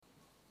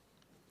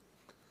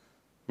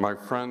My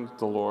friend,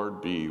 the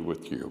Lord be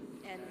with you.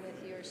 And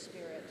with your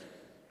spirit.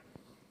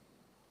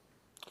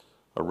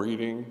 A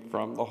reading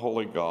from the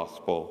Holy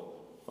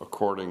Gospel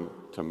according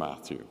to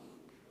Matthew.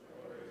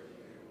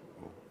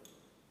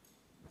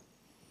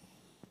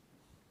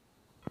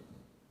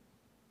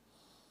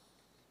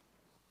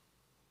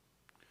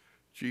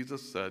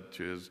 Jesus said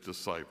to his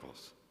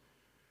disciples,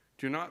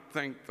 "Do not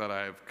think that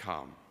I have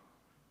come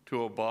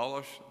to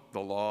abolish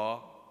the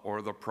law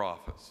or the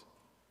prophets.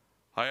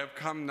 I have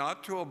come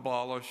not to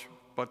abolish,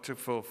 but to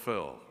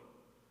fulfill.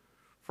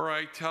 For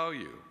I tell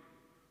you,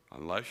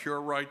 unless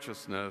your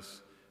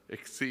righteousness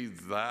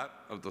exceeds that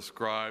of the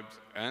scribes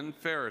and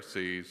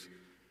Pharisees,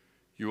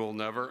 you will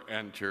never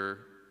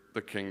enter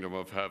the kingdom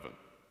of heaven.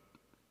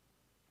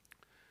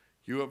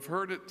 You have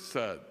heard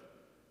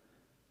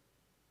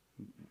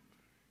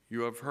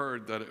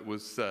that it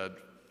was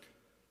said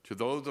to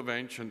those of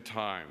ancient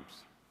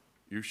times,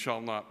 'You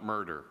shall not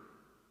murder,'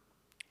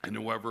 and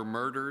whoever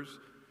murders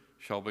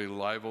shall be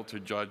liable to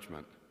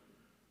judgment.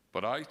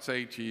 But I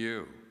say to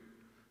you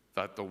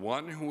that the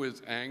one who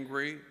is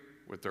angry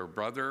with their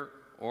brother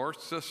or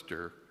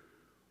sister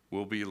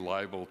will be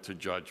liable to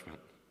judgment.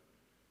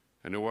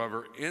 And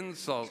whoever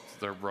insults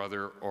their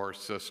brother or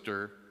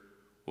sister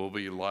will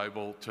be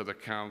liable to the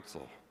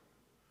council.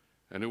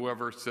 And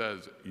whoever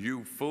says,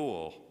 'You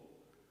fool,'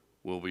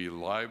 will be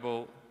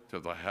liable to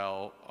the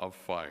hell of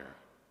fire.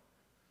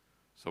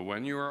 So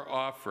when you are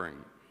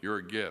offering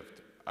your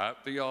gift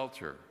at the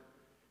altar,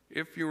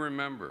 if you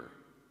remember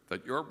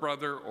that your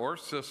brother or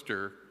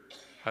sister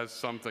has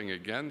something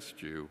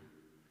against you,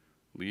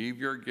 leave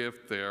your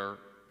gift there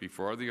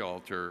before the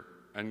altar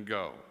and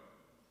go.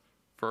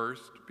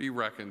 First be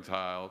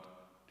reconciled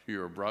to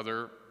your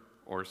brother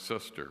or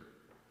sister,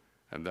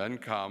 and then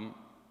come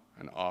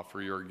and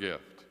offer your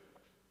gift.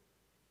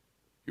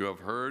 You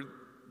have heard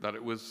that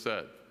it was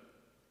said,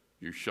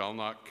 'You shall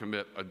not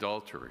commit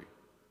adultery.'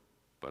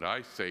 But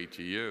I say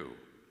to you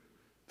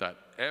that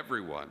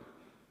everyone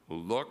who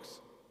looks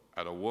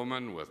at a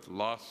woman with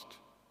lust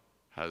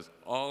has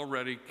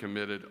already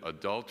committed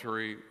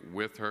adultery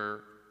with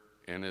her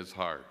in his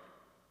heart.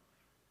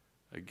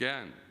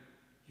 Again,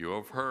 you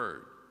have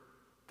heard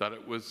that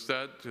it was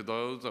said to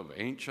those of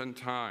ancient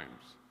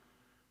times,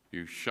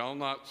 'You shall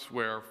not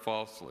swear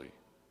falsely,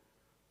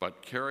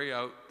 but carry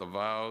out the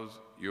vows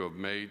you have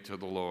made to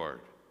the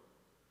Lord.'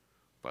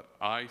 But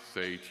I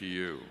say to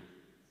you,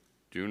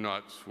 do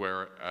not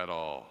swear at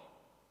all.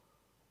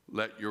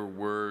 Let your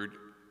word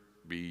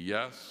be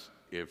yes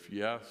if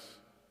yes,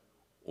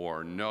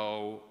 or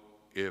no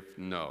if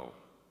no.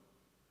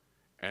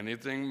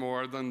 Anything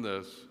more than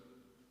this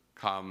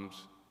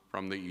comes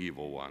from the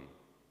evil one."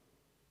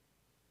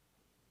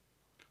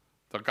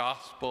 The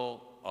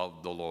Gospel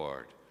of the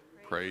Lord.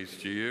 Praise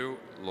to you,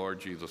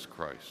 Lord Jesus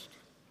Christ.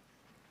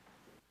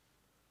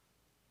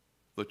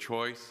 The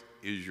choice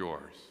is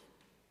yours.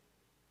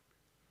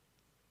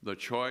 The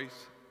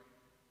choice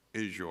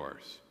is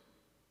yours.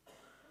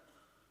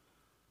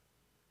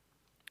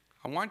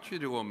 I want you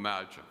to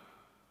imagine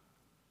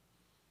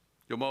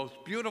the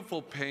most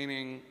beautiful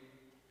painting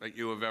that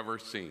you have ever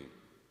seen.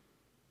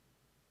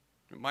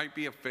 It might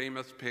be a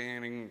famous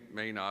painting,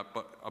 may not,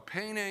 but a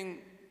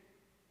painting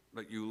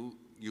that you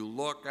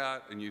look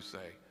at and you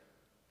say,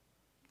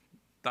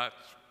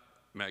 "That's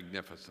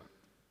magnificent."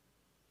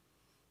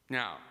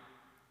 Now,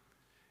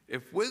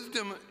 if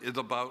wisdom is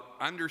about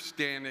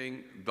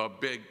understanding the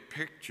big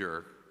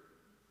picture,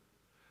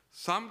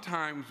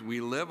 sometimes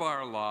we live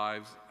our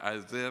lives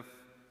as if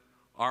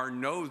our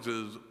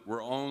noses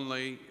were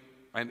only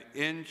an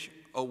inch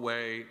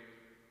away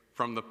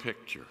from the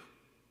picture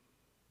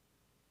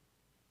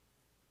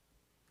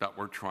that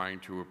we're trying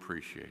to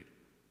appreciate.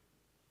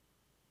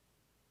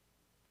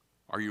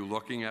 Are you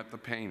looking at the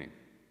painting?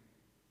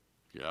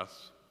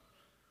 Yes.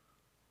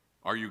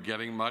 Are you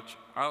getting much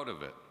out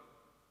of it?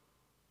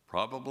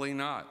 Probably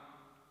not,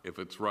 if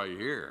it's right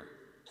here.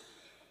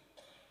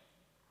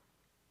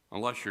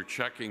 Unless you're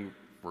checking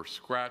for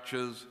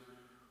scratches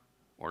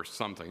or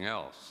something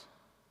else.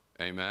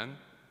 Amen?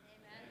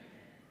 Amen.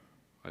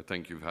 I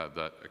think you've had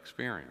that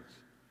experience.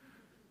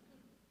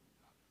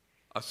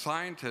 A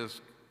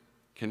scientist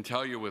can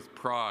tell you with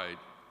pride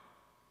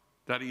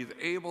that he's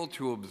able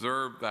to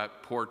observe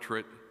that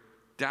portrait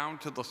down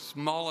to the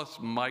smallest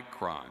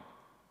micron.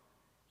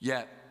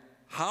 Yet,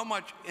 how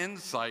much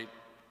insight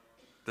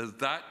does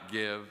that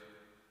give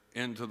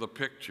into the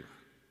picture?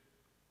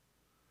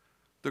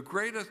 The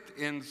greatest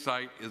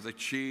insight is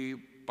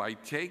achieved by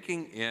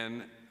taking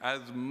in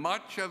as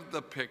much of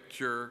the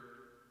picture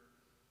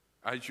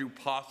as you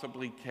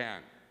possibly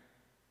can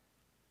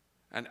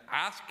and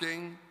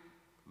asking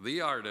the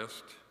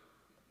artist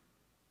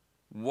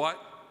what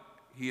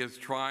he is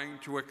trying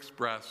to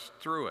express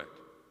through it.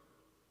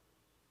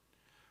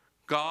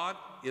 God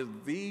is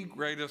the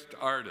greatest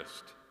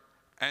artist,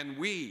 and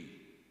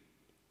we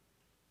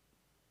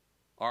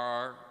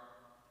are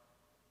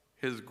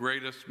his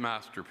greatest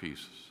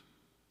masterpieces.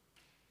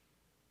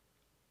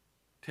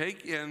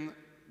 Take in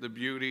the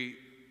beauty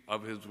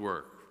of his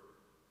work,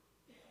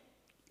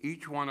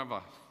 each one of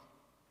us.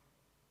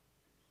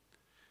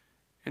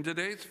 In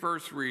today's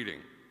first reading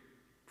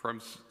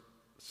from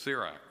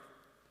Sirach,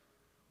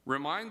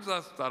 reminds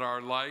us that our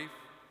life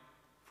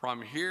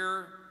from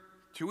here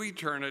to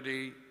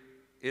eternity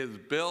is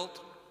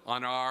built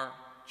on our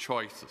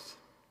choices,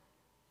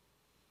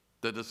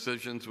 the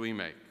decisions we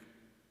make.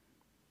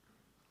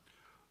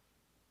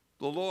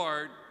 The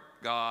Lord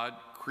God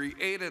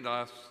created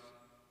us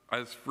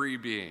as free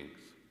beings,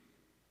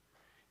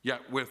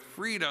 yet with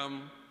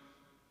freedom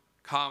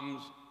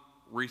comes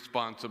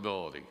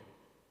responsibility.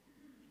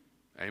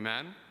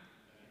 Amen?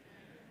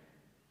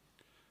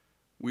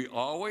 We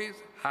always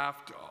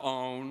have to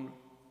own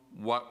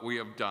what we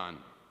have done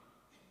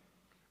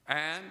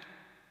and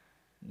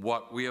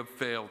what we have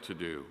failed to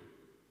do,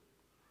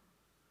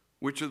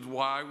 which is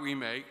why we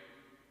make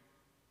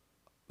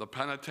the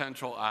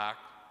penitential act,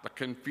 the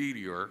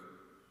confiteor,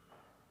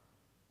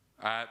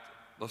 at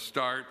the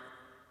start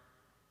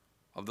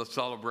of the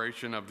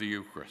celebration of the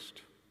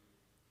Eucharist.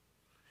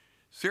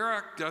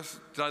 Sirach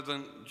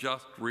doesn't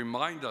just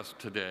remind us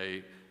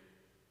today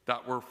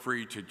that we're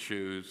free to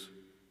choose.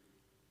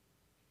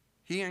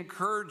 He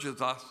encourages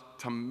us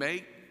to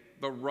make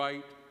the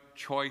right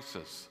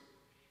choices.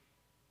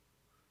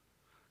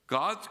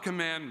 God's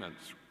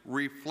commandments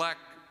reflect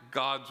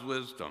God's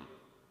wisdom.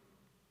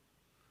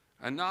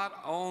 And that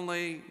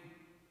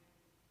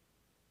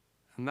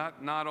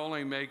not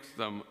only makes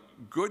them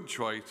good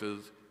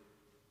choices,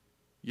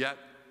 yet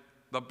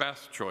the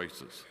best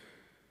choices.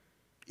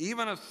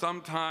 Even if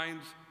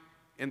sometimes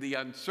in the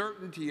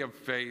uncertainty of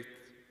faith,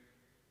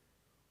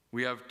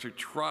 we have to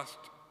trust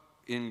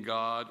in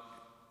God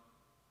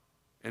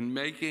and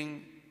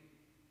making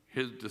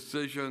his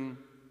decision,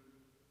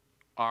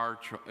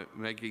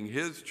 making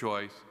his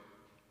choice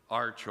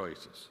our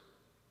choices.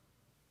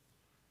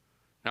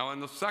 Now, in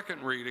the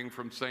second reading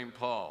from St.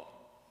 Paul,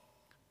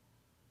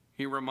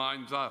 he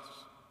reminds us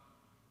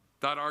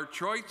that our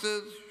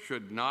choices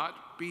should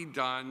not be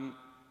done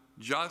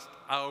just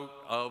out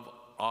of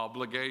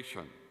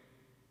obligation,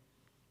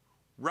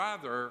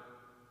 rather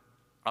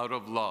out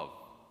of love.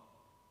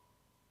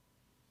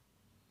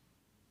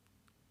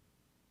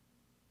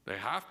 They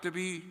have to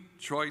be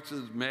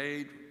choices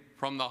made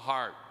from the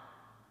heart.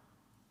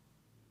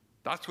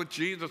 That's what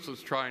Jesus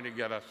is trying to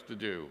get us to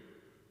do,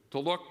 to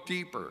look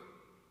deeper,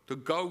 to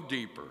go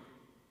deeper.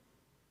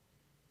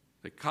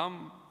 They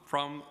come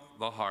from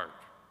the heart.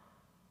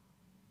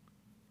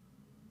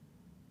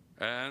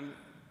 And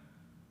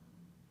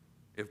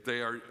if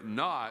they are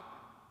not,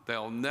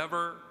 they'll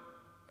never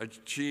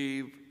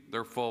achieve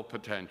their full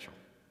potential.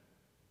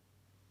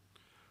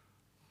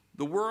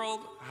 The world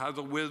has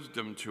a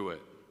wisdom to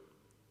it,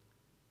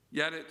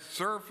 yet its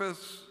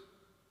surface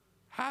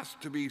has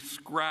to be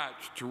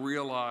scratched to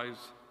realize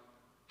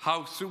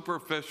how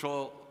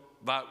superficial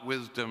that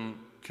wisdom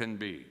can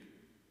be.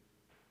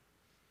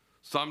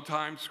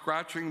 Sometimes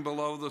scratching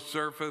below the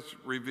surface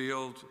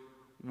reveals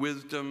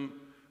wisdom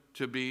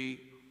to be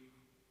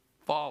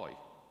folly.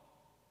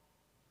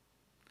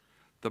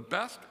 The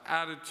best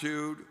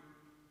attitude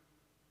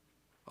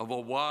of a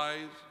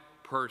wise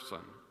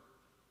person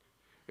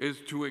is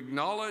to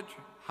acknowledge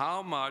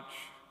how much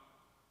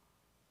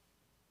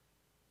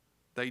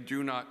they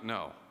do not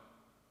know.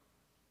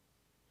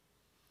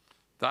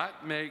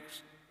 That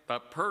makes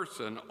that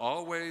person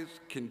always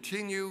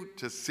continue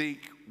to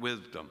seek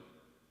wisdom.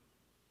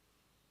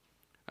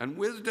 And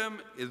wisdom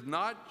is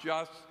not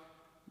just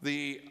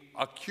the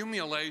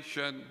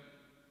accumulation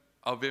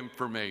of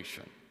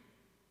information.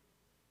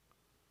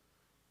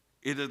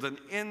 It is an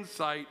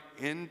insight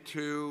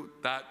into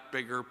that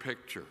bigger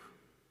picture.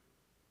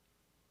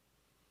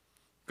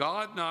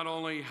 God not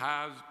only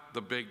has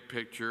the big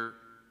picture,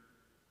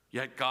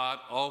 yet God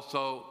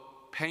also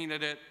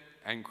painted it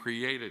and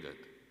created it.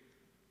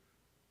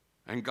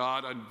 And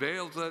God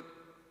unveils it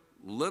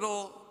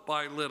little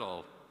by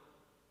little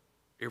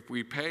if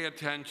we pay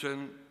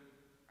attention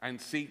and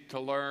seek to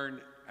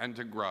learn and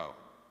to grow.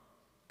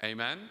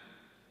 Amen? Amen.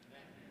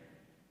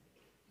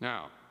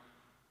 Now,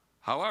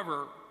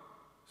 however,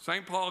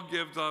 St. Paul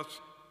gives us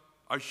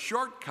a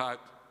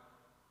shortcut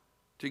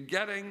to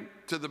getting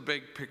to the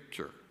big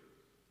picture.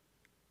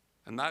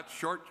 And that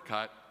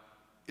shortcut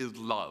is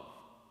love.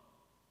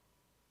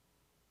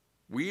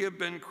 We have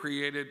been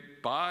created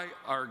by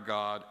our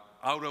God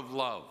out of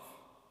love.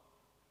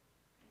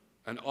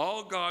 And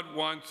all God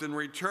wants in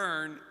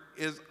return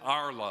is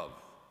our love.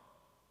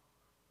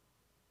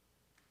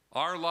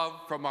 Our love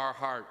from our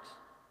hearts,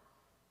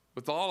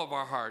 with all of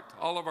our hearts,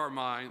 all of our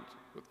minds,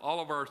 with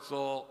all of our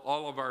soul,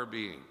 all of our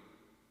being.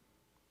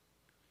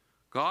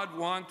 God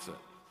wants it.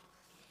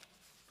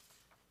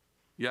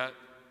 Yet,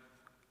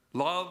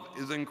 love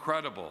is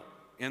incredible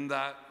in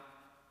that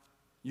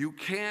you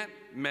can't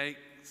make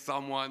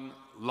someone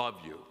love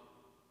you.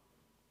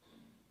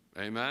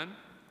 Amen?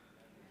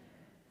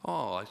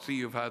 Oh, I see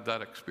you've had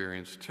that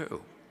experience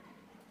too.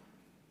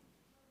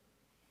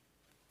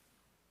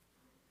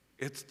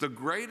 It's the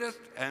greatest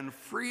and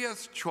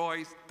freest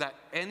choice that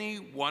any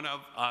one of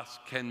us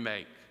can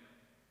make.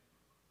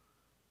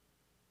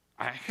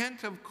 A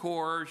hint of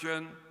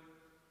coercion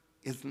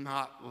is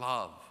not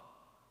love.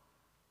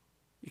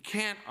 You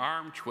can't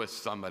arm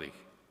twist somebody.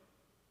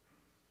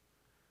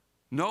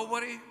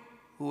 Nobody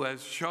who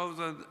has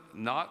chosen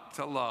not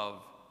to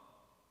love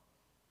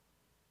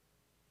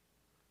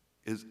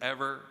is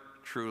ever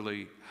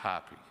truly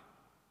happy.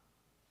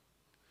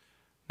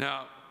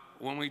 Now,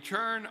 when we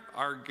turn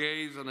our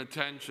gaze and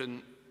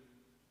attention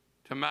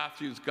to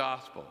Matthew's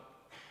gospel,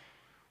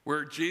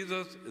 where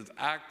Jesus is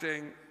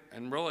acting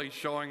and really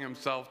showing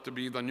himself to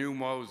be the new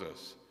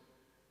Moses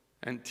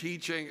and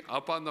teaching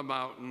up on the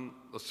mountain,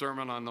 the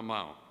Sermon on the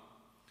Mount.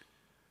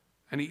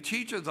 And he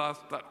teaches us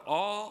that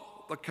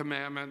all the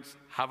commandments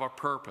have a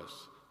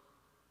purpose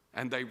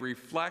and they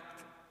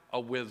reflect a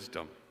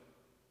wisdom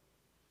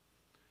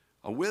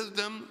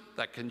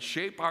that can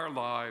shape our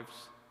lives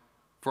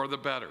for the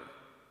better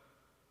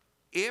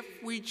if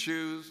we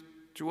choose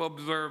to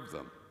observe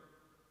them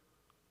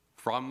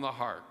from the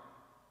heart.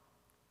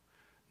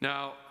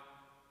 Now,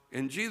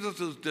 in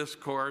Jesus'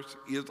 discourse,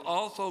 he is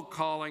also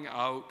calling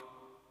out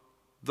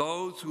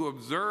those who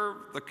observe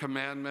the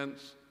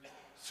commandments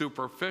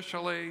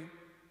superficially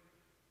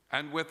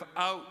and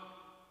without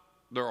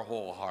their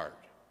whole heart.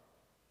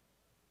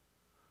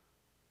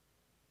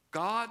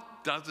 God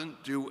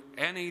doesn't do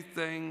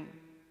anything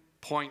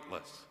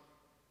pointless.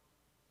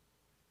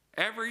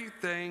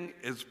 Everything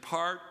is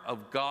part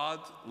of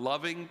God's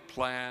loving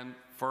plan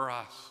for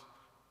us,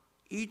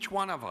 each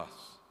one of us.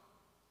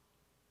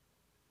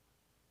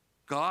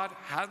 God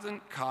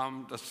hasn't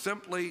come to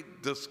simply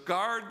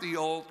discard the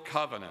old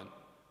covenant,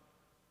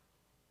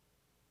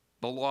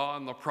 the law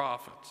and the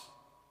prophets,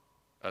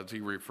 as he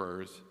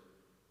refers,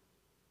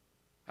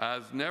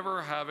 as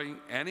never having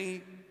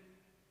any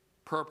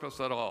purpose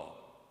at all.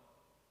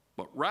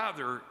 But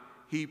rather,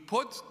 he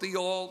puts the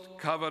old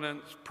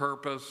covenant's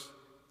purpose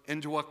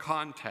into a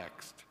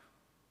context.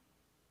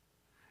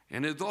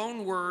 In his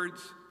own words,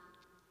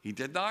 he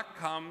did not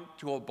come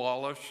to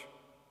abolish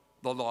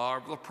the law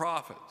of the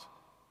prophets,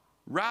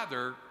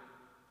 rather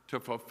to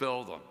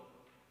fulfill them,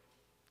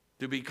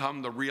 to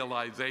become the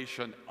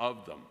realization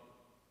of them.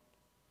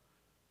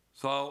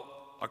 So,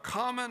 a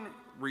common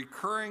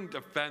recurring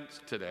defense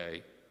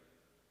today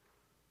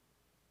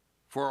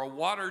for a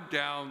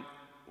watered-down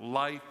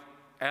life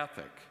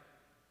ethic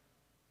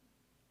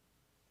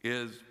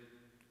is,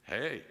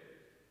 hey,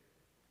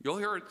 you'll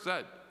hear it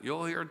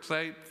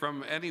said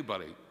from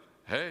anybody,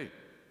 hey,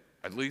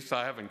 at least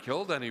I haven't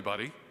killed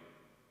anybody.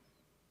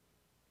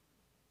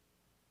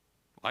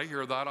 I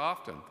hear that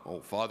often. Oh,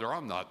 Father,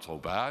 I'm not so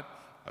bad.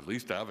 At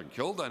least I haven't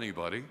killed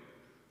anybody.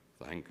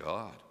 Thank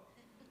God.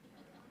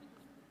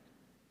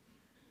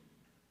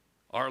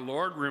 Our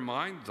Lord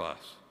reminds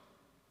us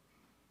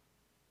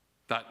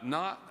that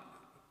not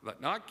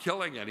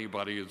killing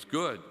anybody is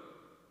good,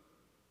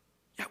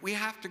 yet we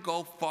have to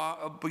go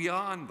far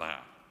beyond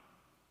that.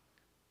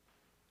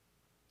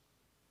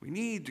 We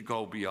need to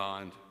go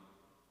beyond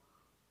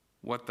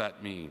what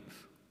that means.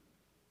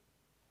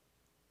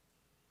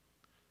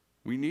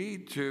 We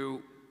need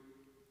to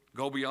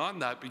go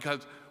beyond that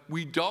because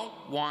we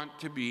don't want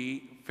to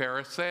be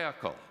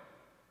Pharisaical.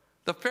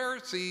 The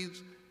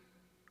Pharisees,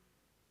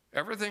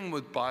 everything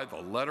was by the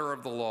letter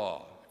of the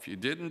law. If you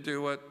didn't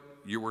do it,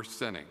 you were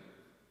sinning.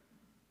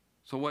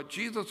 So what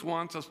Jesus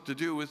wants us to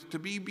do is to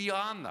be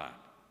beyond that.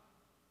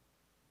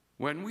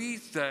 When we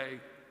say,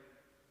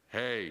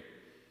 hey,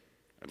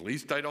 at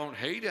least I don't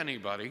hate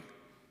anybody,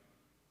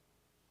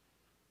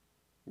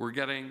 we're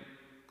getting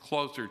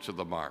closer to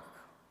the mark.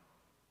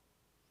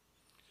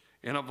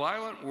 In a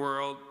violent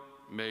world,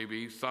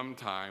 maybe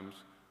sometimes,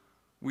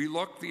 we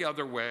look the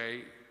other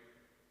way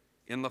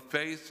in the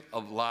face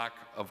of lack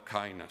of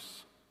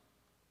kindness.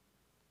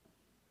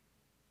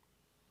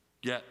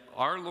 Yet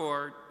our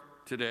Lord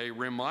today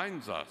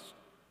reminds us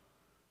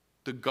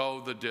to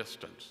go the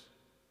distance.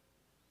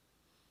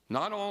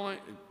 Not only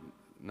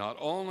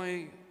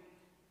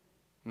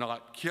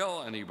not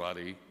kill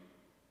anybody,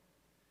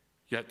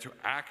 yet to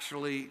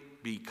actually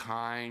be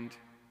kind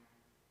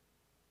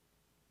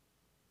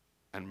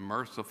and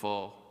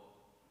merciful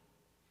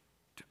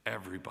to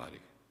everybody.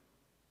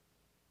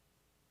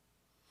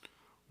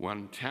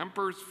 When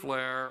tempers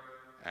flare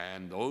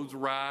and those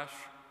rash,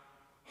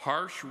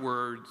 harsh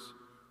words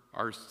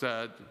are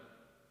said,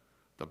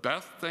 the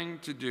best thing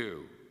to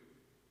do,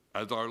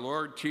 as our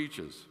Lord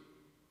teaches,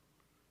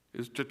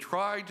 is to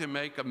try to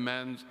make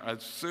amends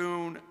as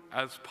soon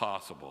as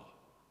possible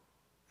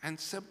and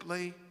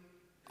simply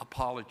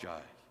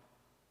apologize.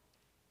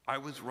 I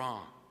was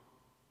wrong.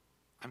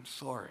 I'm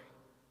sorry.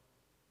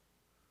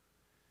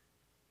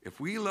 If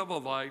we live a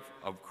life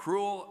of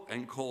cruel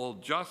and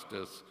cold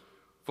justice,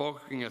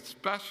 focusing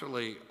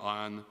especially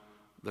on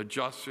the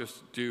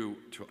justice due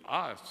to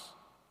us,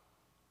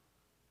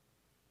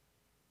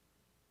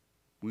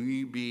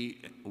 we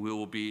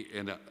will be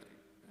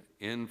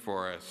in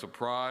for a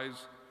surprise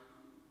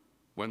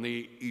when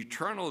the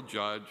eternal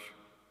judge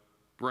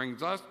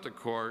brings us to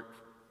court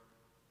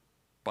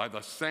by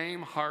the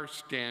same harsh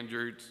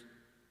standards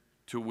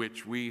to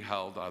which we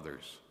held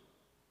others.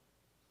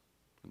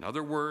 In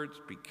other words,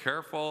 be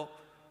careful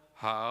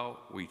how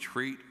we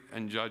treat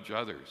and judge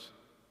others.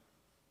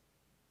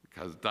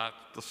 because that's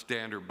the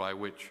standard by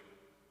which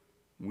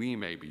we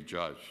may be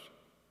judged.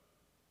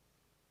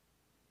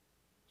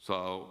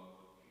 So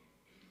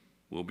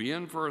we'll be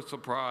in for a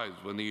surprise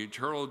when the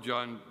eternal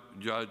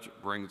judge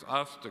brings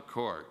us to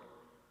court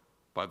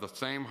by the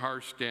same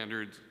harsh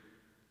standards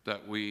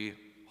that we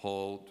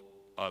hold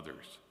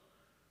others.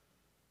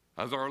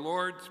 As our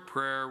Lord's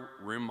Prayer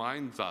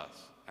reminds us,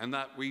 and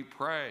that we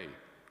pray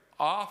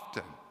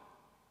often,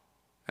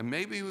 and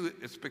maybe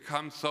it's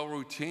become so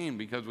routine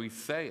because we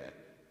say it,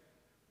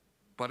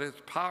 but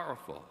it's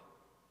powerful.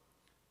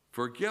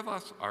 Forgive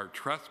us our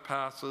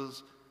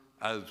trespasses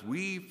as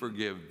we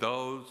forgive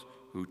those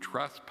who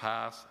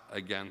trespass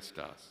against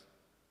us.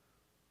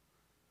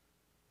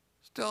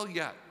 Still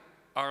yet,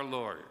 our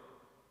Lord,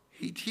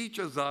 he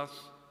teaches us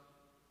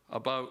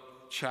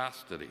about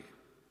chastity.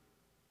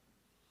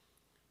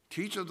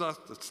 Teaches us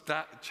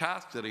that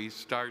chastity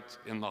starts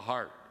in the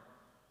heart.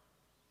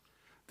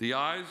 The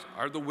eyes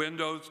are the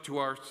windows to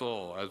our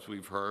soul, as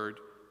we've heard,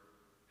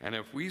 and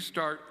if we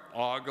start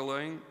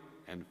ogling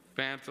and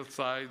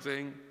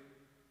fantasizing,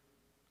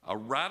 a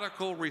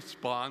radical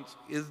response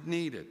is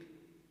needed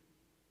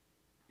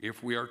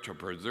if we are to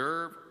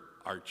preserve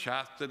our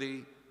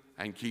chastity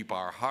and keep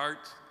our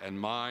hearts and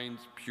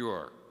minds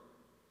pure,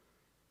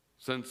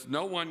 since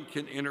no one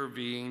can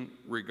intervene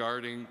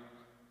regarding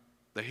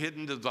the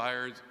hidden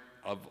desires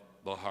of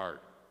the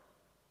heart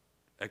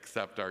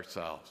except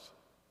ourselves.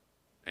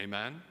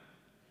 Amen?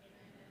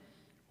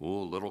 Ooh,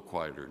 a little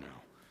quieter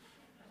now.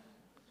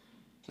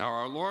 Now,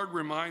 our Lord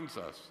reminds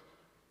us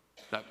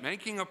that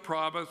making a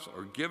promise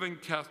or giving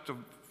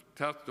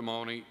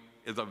testimony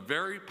is a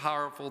very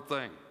powerful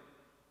thing.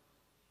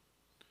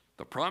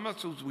 The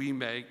promises we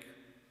make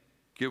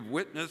give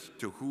witness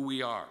to who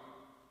we are,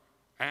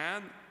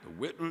 and the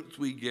witness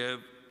we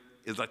give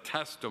is a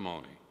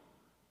testimony.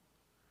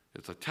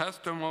 It's a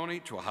testimony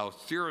to how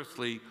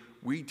seriously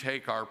we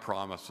take our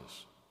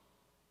promises.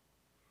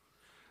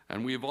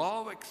 And we've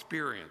all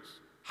experienced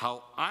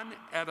how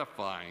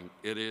unedifying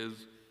it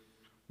is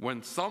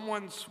when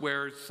someone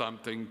swears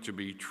something to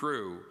be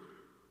true,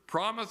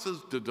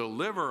 promises to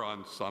deliver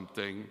on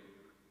something,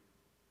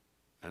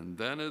 and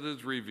then it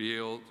is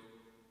revealed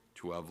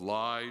to have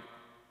lied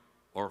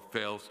or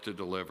fails to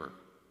deliver.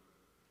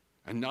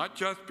 And not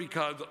just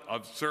because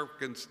of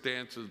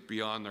circumstances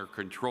beyond their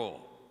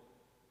control.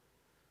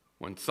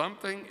 When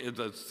something is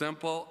as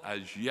simple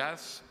as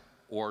yes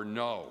or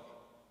no,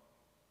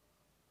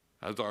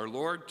 as our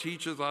Lord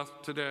teaches us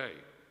today,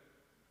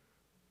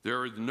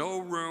 there is no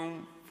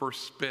room for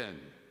spin.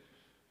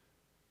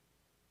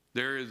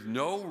 There is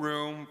no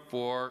room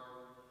for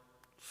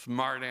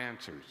smart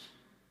answers.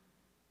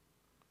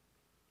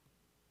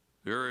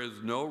 There is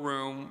no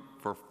room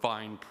for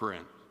fine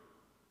print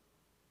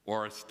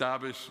or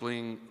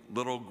establishing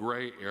little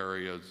gray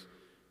areas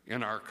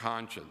in our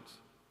conscience.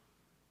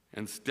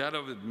 Instead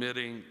of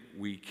admitting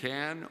we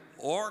can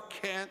or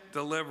can't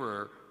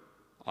deliver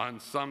on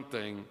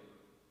something,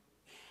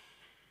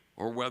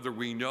 or whether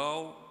we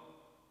know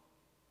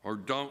or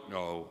don't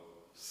know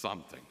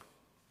something.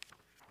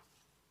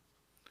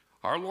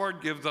 Our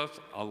Lord gives us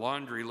a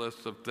laundry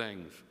list of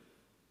things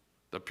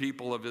the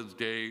people of his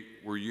day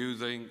were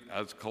using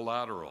as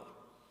collateral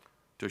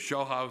to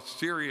show how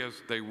serious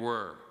they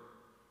were.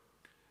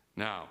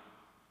 Now,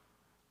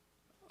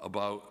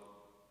 about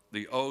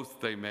the oath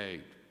they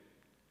made,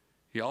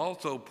 he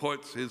also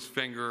puts his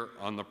finger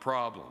on the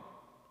problem,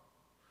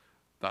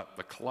 that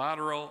the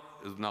collateral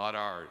is not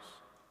ours,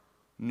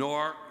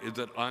 nor is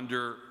it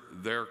under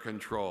their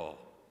control.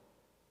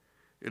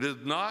 It is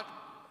not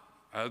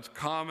as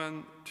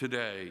common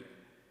today,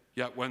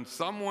 yet when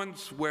someone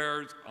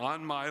swears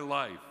on my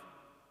life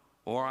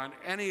or on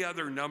any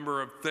other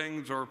number of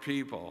things or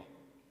people,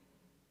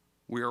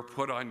 we are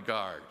put on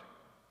guard,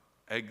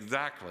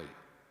 exactly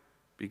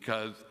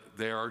because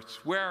they are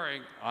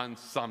swearing on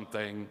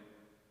something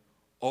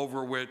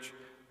over which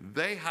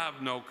they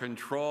have no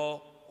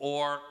control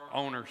or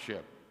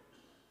ownership.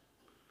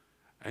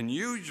 And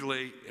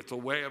usually it's a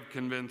way of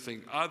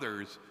convincing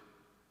others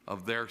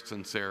of their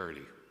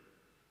sincerity.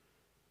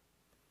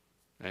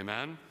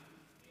 Amen?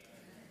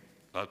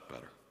 That's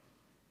better.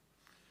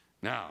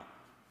 Now,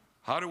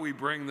 how do we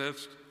bring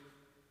this,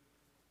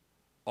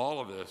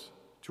 all of this,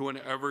 to an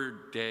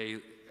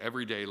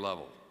everyday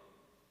level?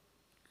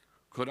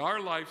 Could our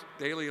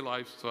daily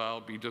lifestyle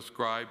be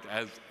described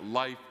as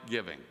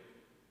life-giving?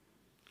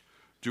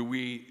 Do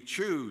we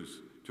choose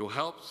to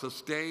help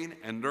sustain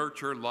and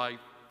nurture life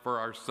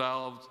for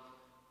ourselves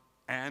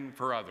and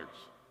for others?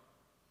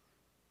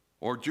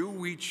 Or do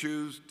we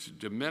choose to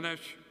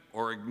diminish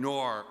or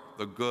ignore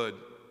the good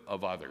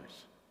of others?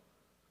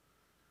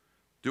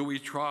 Do we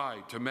try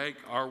to make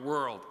our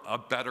world a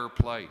better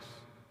place?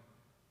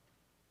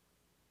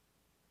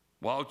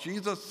 While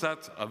Jesus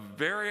sets a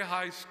very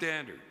high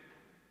standard,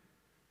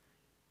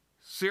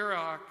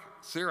 Sirach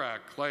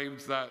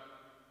claims that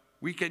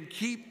we can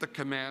keep the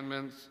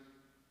commandments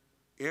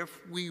if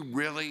we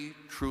really,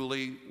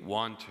 truly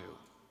want to.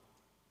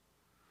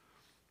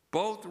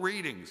 Both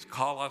readings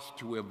call us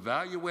to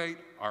evaluate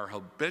our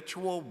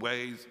habitual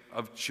ways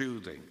of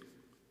choosing.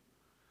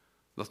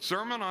 The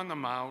Sermon on the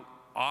Mount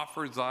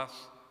offers us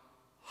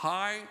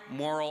high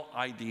moral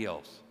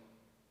ideals,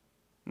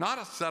 not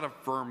a set of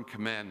firm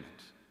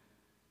commandments.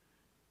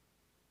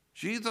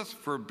 Jesus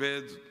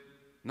forbids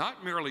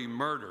not merely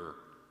murder,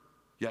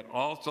 yet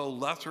also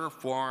lesser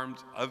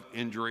forms of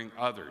injuring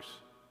others.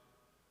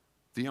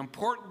 The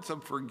importance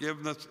of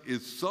forgiveness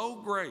is so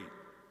great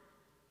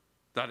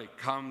that it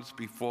comes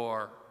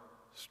before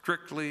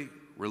strictly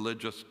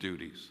religious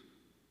duties.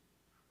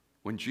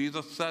 When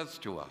Jesus says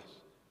to us,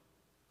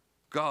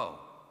 "Go,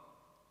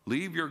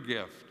 leave your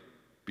gift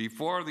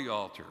before the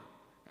altar,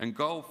 and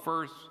go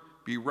first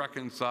be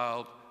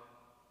reconciled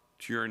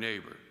to your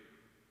neighbor,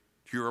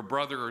 to your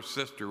brother or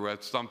sister who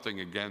has something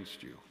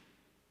against you."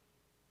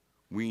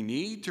 We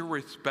need to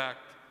respect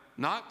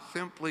not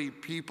simply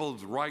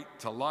people's right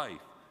to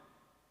life,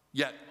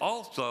 yet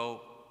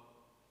also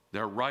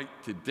their right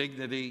to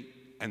dignity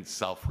and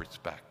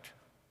self-respect.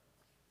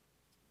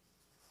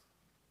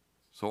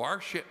 So our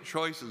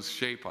choices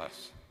shape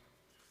us,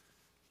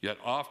 yet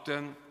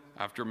often,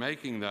 after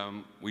making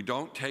them, we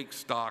don't take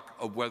stock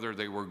of whether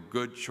they were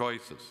good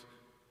choices.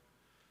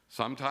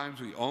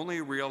 Sometimes we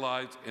only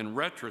realize in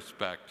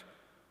retrospect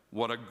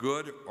what a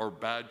good or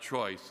bad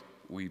choice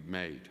we've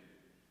made.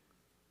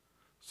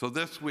 So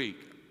this week,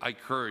 I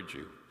encourage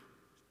you,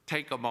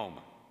 take a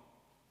moment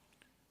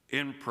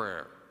in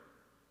prayer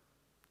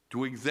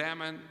to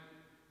examine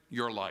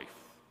your life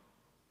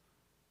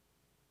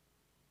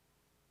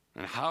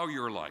and how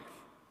your life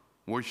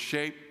was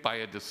shaped by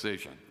a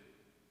decision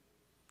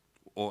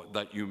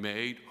that you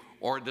made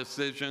or a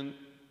decision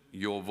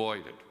you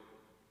avoided.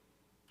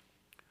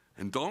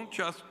 And don't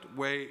just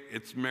weigh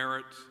its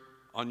merits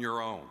on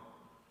your own.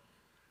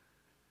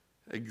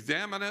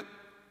 Examine it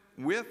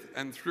with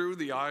and through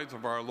the eyes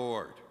of our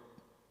Lord.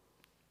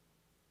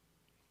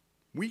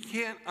 We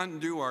can't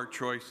undo our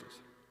choices,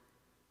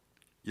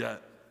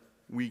 yet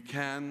we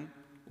can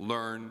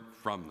learn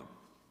from them.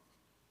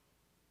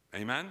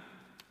 Amen?